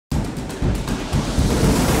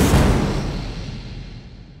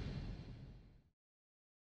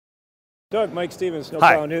Doug, Mike Stevens,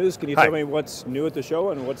 Snowplow News. Can you tell me what's new at the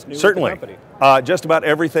show and what's new with the company? Just about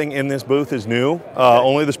everything in this booth is new.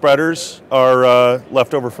 Only the spreaders are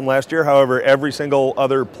left over from last year. However, every single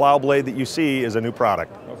other plow blade that you see is a new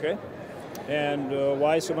product. Okay. And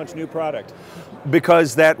why so much new product?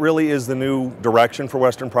 Because that really is the new direction for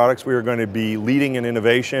Western Products. We are going to be leading in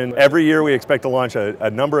innovation. Every year we expect to launch a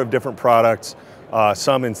number of different products.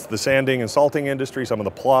 Some in the sanding and salting industry, some in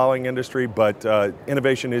the plowing industry, but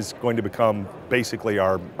innovation is going to become basically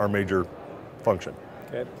our major function.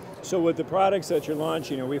 Okay. So with the products that you're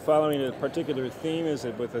launching, are we following a particular theme? Is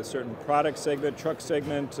it with a certain product segment, truck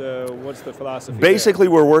segment? What's the philosophy Basically,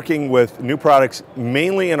 there? We're working with new products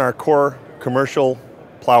mainly in our core commercial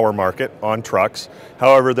plower market on trucks.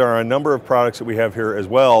 However, there are a number of products that we have here as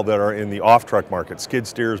well that are in the off-truck market, skid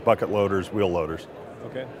steers, bucket loaders, wheel loaders.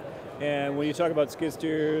 Okay. And when you talk about skid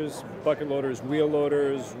steers, bucket loaders, wheel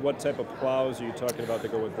loaders, what type of plows are you talking about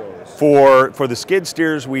that go with those? For the skid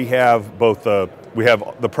steers, we have both the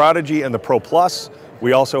Prodigy and the Pro Plus.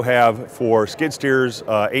 We also have for skid steers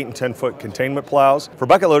 8 and 10 foot containment plows. For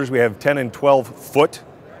bucket loaders, we have 10 and 12 foot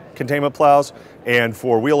containment plows, and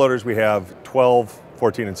for wheel loaders, we have 12,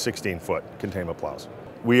 14, and 16 foot containment plows.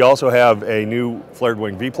 We also have a new flared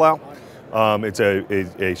wing V-Plow. It's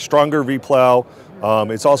a stronger V-Plow.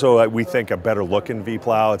 It's also, we think, a better looking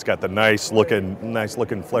V-Plow. It's got the nice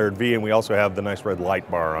looking flared V, and we also have the nice red light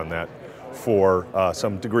bar on that for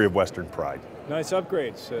some degree of Western pride. Nice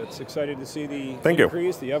upgrades. It's exciting to see the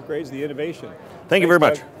increase, the upgrades, the innovation. Thank you very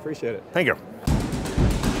much. Doug. Appreciate it. Thank you.